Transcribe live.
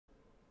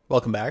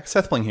Welcome back,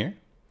 SethBling here.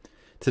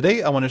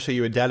 Today I want to show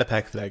you a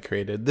Datapack that I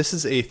created. This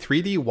is a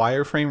 3D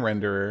wireframe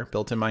renderer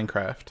built in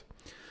Minecraft.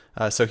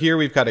 So here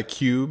we've got a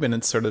cube and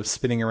it's sort of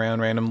spinning around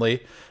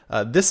randomly.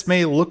 This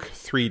may look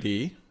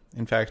 3D.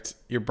 In fact,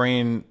 your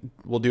brain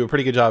will do a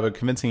pretty good job of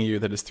convincing you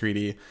that it's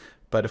 3D.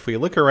 But if we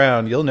look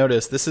around, you'll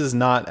notice this is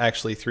not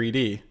actually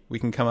 3D. We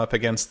can come up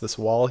against this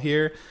wall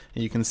here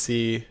and you can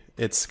see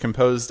it's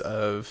composed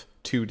of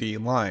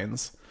 2D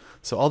lines.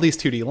 So all these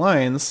 2D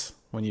lines,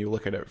 when you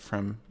look at it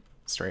from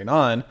straight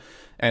on,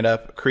 end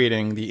up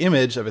creating the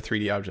image of a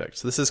 3D object.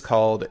 So this is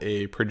called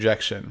a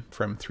projection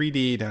from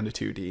 3D down to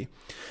 2D.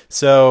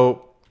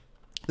 So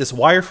this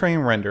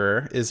wireframe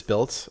renderer is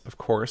built, of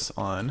course,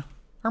 on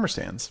armor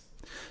stands.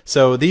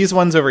 So these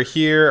ones over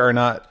here are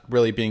not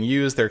really being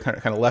used. They're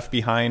kind of left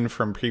behind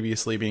from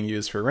previously being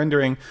used for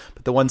rendering.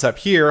 But the ones up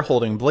here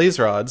holding blaze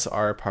rods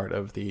are part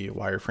of the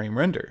wireframe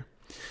render.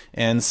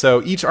 And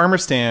so each armor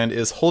stand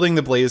is holding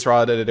the blaze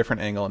rod at a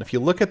different angle. And if you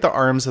look at the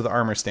arms of the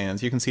armor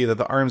stands, you can see that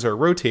the arms are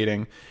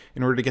rotating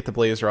in order to get the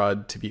blaze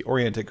rod to be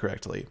oriented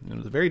correctly. And it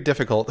was very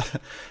difficult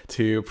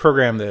to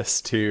program this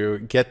to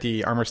get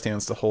the armor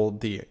stands to hold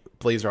the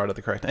blaze rod at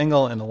the correct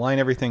angle and align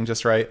everything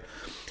just right.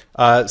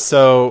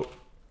 So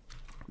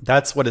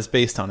that's what it's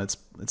based on. It's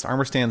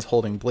armor stands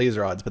holding blaze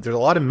rods, but there's a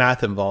lot of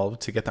math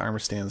involved to get the armor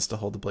stands to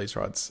hold the blaze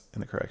rods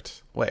in the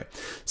correct way.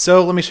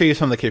 So let me show you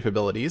some of the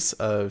capabilities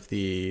of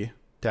the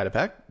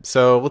Datapack.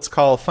 So let's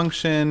call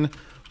function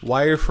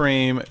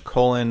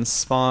wireframe :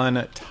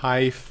 spawn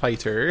TIE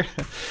fighter.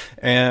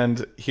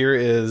 And here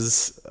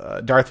is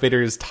Darth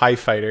Vader's TIE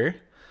fighter.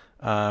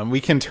 We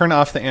can turn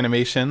off the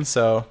animation.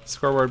 So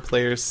scoreboard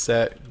players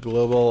set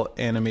global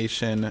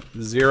animation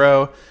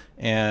 0.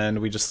 And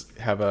we just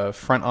have a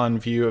front-on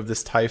view of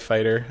this TIE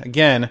fighter.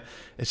 Again,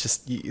 it's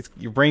just,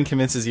 your brain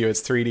convinces you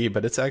it's 3D,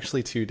 but it's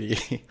actually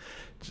 2D,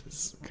 which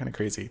is kind of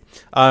crazy.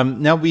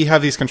 Now we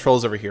have these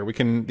controls over here.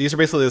 These are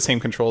basically the same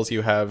controls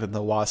you have in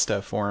the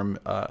WASTA form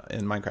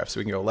in Minecraft.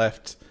 So we can go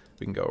left,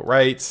 we can go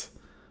right,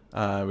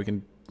 we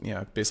can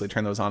basically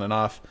turn those on and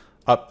off,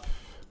 up,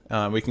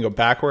 we can go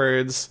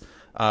backwards,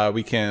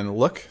 we can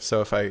look. So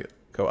if I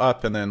go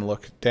up and then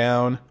look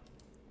down,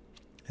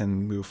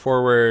 and move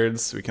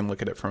forwards, we can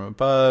look at it from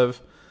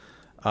above.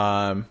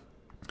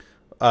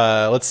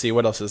 Let's see,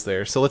 what else is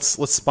there? So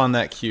let's spawn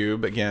that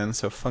cube again.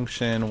 So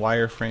function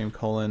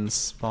wireframe :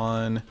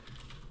 spawn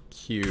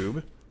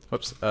cube.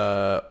 Whoops,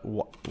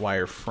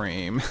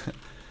 wireframe.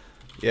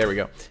 There we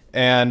go.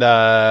 And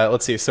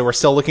let's see. So we're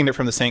still looking at it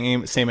from the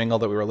same angle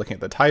that we were looking at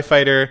the TIE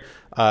fighter.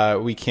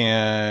 We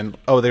can.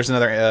 Oh, there's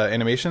another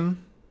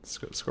animation.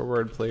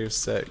 Scoreboard players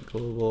set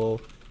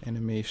global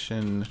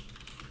animation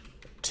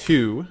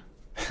 2.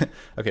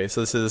 Okay,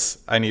 so this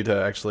is, I need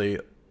to actually,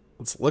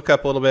 let's look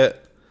up a little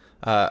bit.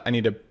 I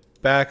need to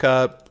back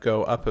up,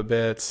 go up a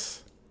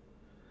bit.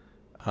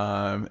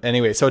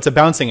 Anyway, so it's a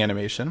bouncing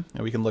animation,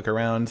 and we can look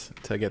around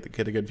to get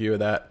a good view of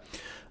that.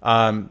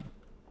 Now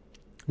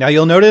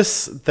you'll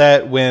notice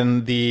that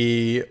when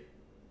the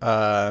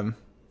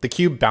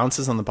cube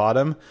bounces on the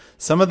bottom,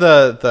 some of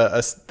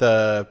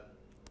the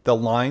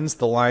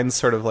lines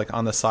sort of like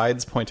on the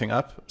sides pointing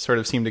up sort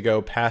of seem to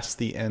go past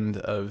the end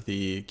of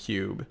the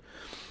cube.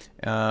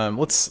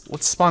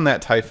 Let's spawn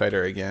that TIE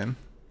fighter again,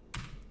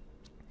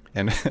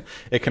 and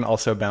it can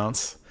also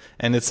bounce,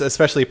 and it's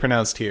especially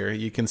pronounced here.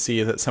 You can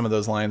see that some of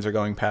those lines are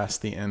going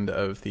past the end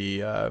of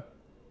the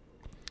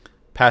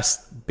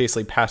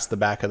basically past the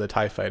back of the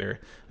TIE fighter,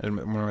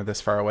 and we're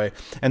this far away.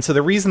 And so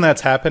the reason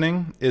that's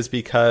happening is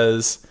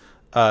because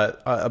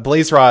a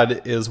blaze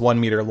rod is 1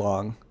 meter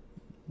long.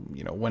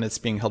 When it's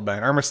being held by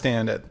an armor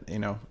stand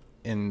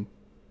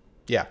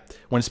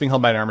when it's being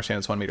held by an armor stand,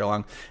 it's 1 meter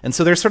long. And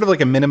so there's sort of like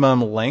a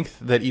minimum length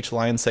that each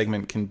line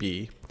segment can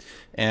be.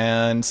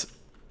 And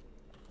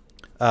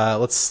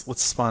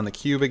let's spawn the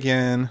cube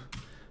again,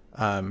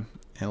 and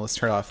let's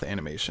turn off the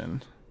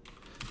animation.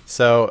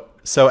 So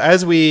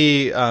as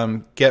we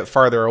get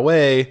farther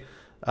away,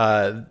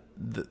 we're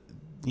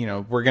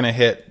gonna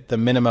hit the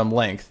minimum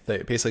length,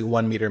 basically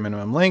 1 meter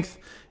minimum length,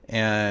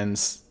 and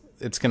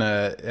it's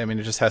gonna.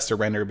 It just has to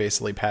render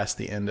basically past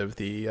the end of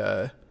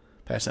the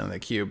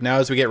cube. Now,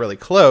 as we get really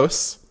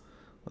close,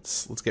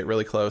 let's get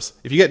really close.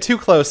 If you get too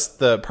close,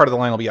 the part of the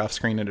line will be off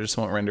screen and it just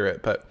won't render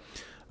it. But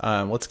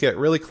let's get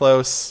really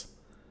close,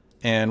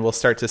 and we'll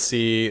start to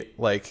see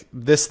like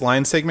this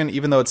line segment,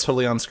 even though it's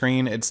totally on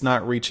screen, it's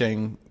not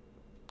reaching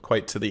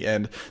quite to the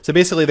end. So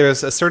basically,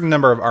 there's a certain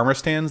number of armor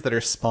stands that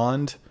are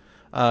spawned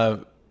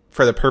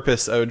for the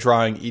purpose of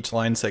drawing each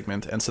line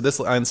segment. And so this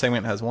line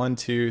segment has 1,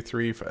 2,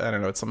 3, 4, I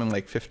don't know, it's something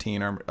like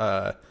 15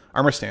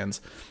 armor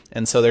stands.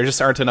 And so there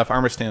just aren't enough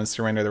armor stands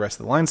to render the rest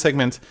of the line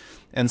segment.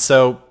 And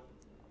so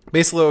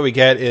basically what we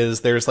get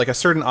is there's like a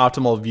certain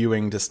optimal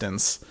viewing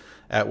distance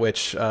at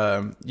which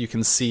you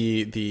can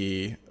see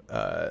the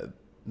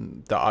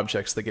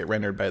objects that get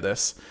rendered by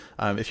this.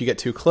 If you get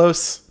too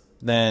close,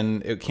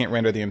 then it can't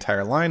render the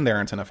entire line. There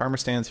aren't enough armor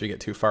stands. If you get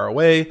too far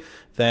away,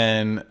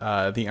 then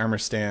the armor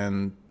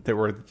stand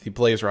where the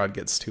blaze rod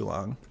gets too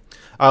long.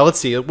 Let's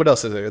see, what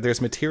else is there? There's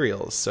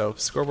materials. So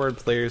scoreboard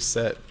players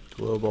set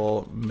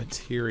global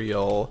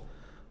material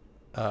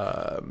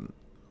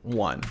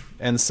 1.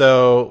 And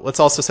so let's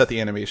also set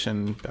the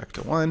animation back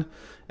to 1.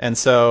 And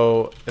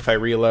so if I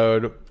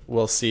reload,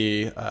 we'll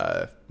see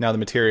now the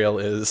material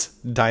is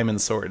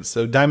diamond swords.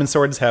 So diamond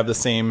swords have the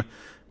same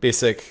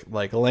basic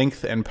like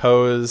length and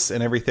pose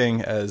and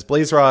everything as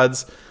blaze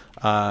rods.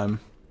 And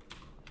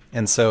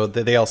so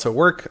they also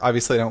work.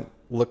 Obviously they don't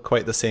look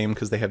quite the same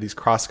because they have these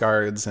cross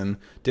guards and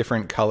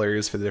different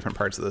colors for the different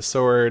parts of the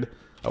sword.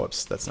 Oh,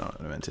 whoops, that's not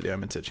what I meant to do. I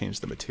meant to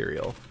change the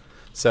material.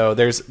 So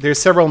there's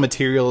several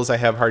materials I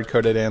have hard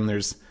coded in.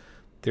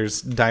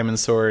 There's diamond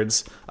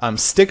swords.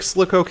 Sticks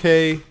look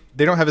okay.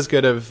 They don't have as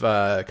good of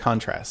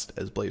contrast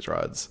as blaze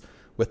rods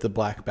with the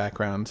black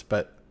background,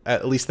 but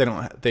at least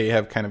they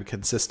have kind of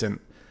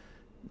consistent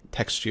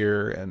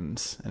texture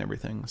and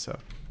everything. So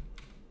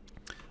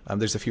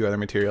there's a few other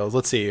materials.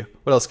 Let's see,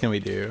 what else can we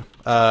do?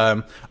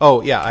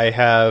 Oh yeah, I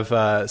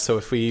have, so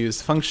if we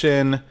use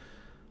function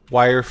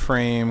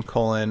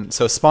wireframe :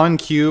 so spawn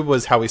cube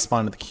was how we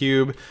spawned the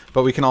cube,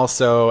 but we can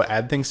also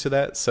add things to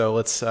that. So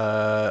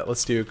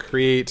let's do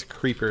create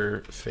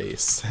creeper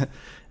face.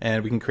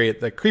 And we can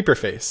create the creeper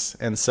face.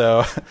 And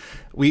so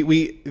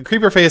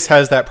creeper face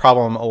has that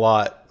problem a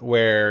lot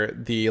where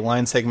the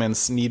line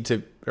segments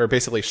are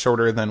basically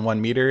shorter than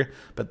 1 meter,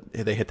 but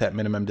they hit that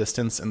minimum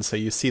distance. And so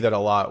you see that a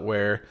lot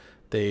where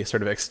they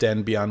sort of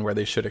extend beyond where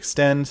they should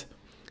extend.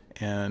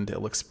 And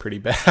it looks pretty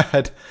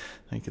bad.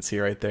 You can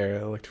see right there,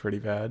 it looked pretty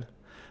bad.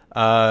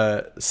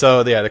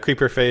 So yeah, the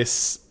creeper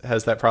face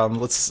has that problem.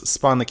 Let's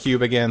spawn the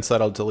cube again, so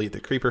that'll delete the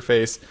creeper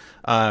face.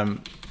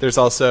 There's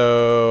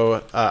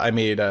also, I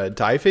made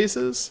die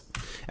faces,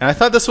 and I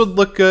thought this would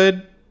look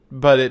good,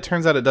 but it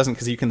turns out it doesn't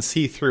because you can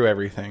see through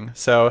everything.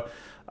 So,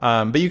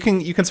 but you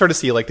can sort of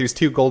see, like, there's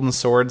 2 golden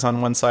swords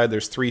on one side,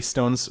 there's 3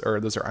 stones,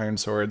 or those are iron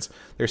swords.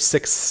 There's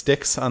 6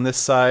 sticks on this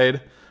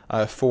side,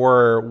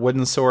 4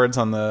 wooden swords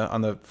on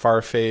the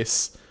far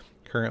face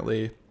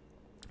currently.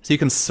 So you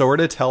can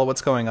sort of tell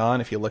what's going on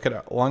if you look at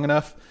it long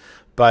enough,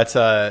 but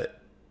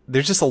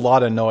there's just a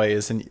lot of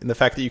noise, and the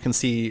fact that you can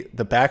see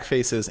the back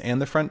faces and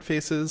the front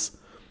faces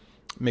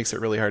makes it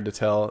really hard to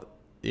tell.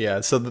 Yeah,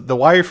 so the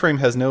wireframe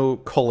has no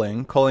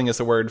culling. Culling is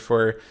a word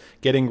for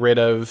getting rid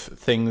of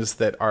things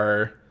that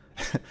are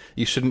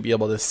you shouldn't be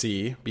able to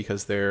see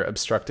because they're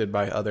obstructed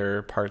by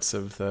other parts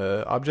of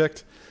the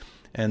object.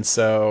 And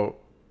so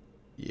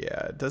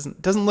yeah, it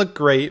doesn't look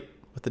great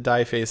with the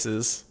die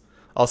faces.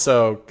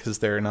 Also, because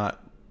they're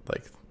not,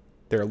 like,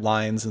 they're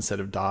lines instead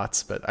of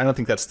dots, but I don't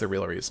think that's the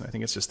real reason. I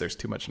think it's just there's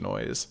too much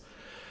noise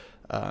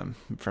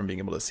from being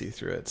able to see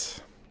through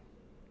it.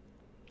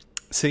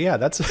 So yeah,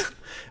 that's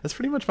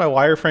pretty much my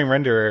wireframe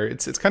renderer.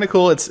 It's kind of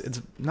cool.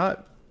 It's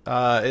not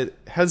it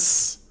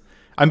has.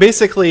 I'm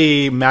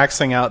basically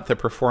maxing out the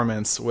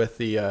performance with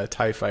the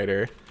TIE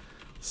fighter.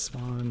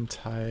 Spawn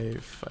TIE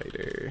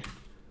fighter.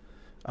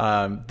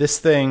 This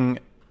thing,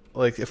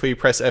 like, if we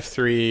press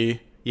F3,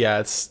 yeah,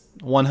 it's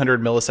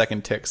 100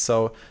 millisecond ticks.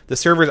 So the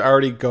server's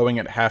already going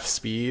at half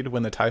speed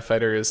when the TIE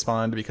fighter is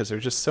spawned because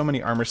there's just so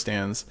many armor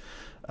stands.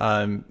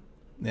 And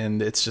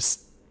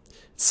it's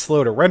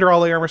slow to render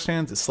all the armor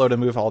stands. It's slow to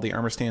move all the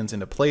armor stands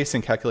into place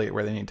and calculate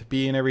where they need to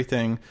be and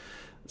everything.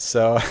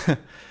 So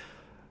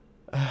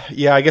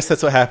yeah, I guess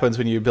that's what happens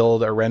when you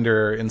build a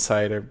renderer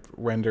inside a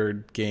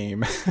rendered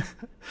game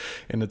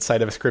and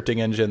inside of a scripting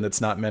engine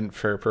that's not meant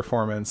for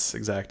performance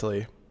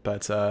exactly.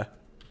 But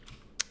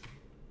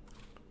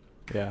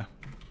yeah,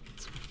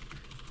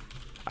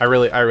 I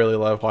really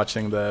love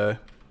watching the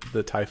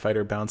TIE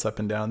fighter bounce up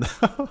and down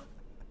though.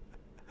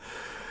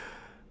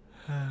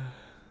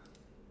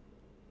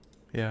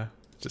 Yeah,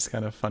 just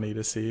kind of funny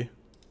to see.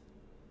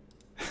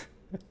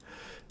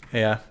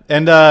 Yeah,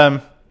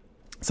 and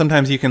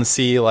sometimes you can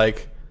see,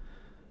 like,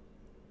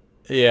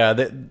 yeah,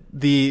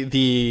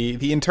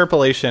 the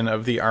interpolation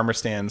of the armor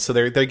stands. So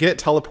they get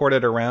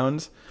teleported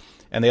around,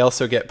 and they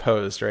also get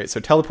posed, right? So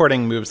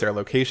teleporting moves their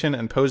location,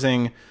 and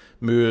posing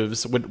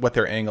moves what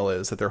their angle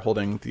is that they're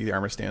holding the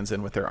armor stands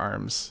in with their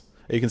arms.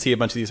 You can see a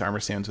bunch of these armor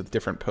stands with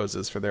different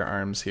poses for their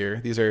arms here.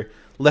 These are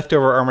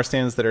leftover armor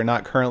stands that are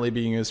not currently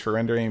being used for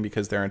rendering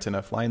because there aren't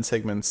enough line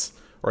segments,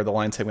 or the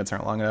line segments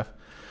aren't long enough.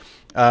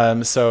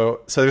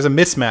 So there's a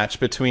mismatch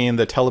between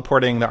the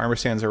teleporting the armor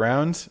stands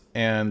around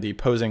and the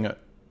posing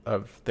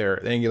of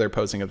the angular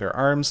posing of their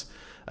arms.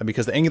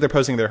 Because the angular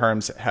posing of their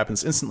arms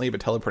happens instantly, but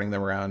teleporting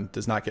them around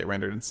does not get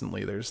rendered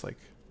instantly. There's like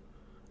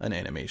an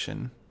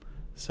animation.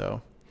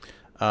 So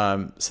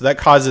that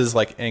causes,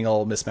 like,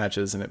 angle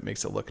mismatches, and it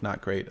makes it look not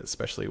great,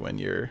 especially when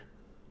you're,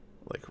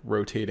 like,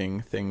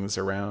 rotating things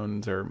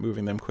around or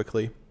moving them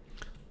quickly.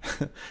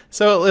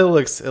 So it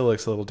looks a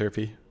little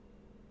derpy.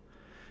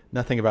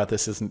 Nothing about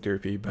this isn't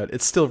derpy, but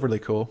it's still really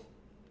cool.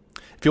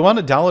 If you want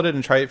to download it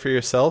and try it for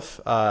yourself,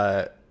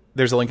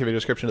 there's a link in the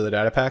description to the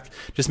Datapack.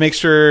 Just make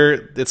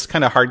sure it's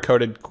kind of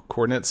hard-coded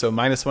coordinates, so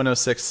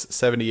 -106,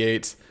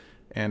 78,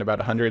 and about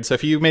 100. So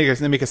if you make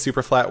a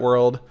super flat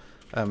world,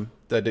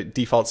 the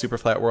default super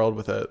flat world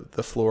with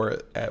the floor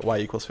at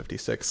y =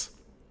 56,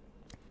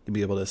 You'll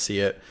be able to see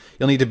it.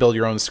 You'll need to build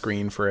your own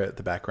screen for it,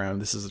 the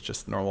background. This is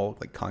just normal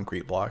like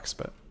concrete blocks,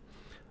 but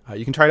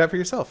you can try it out for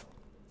yourself.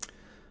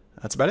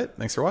 That's about it.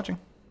 Thanks for watching.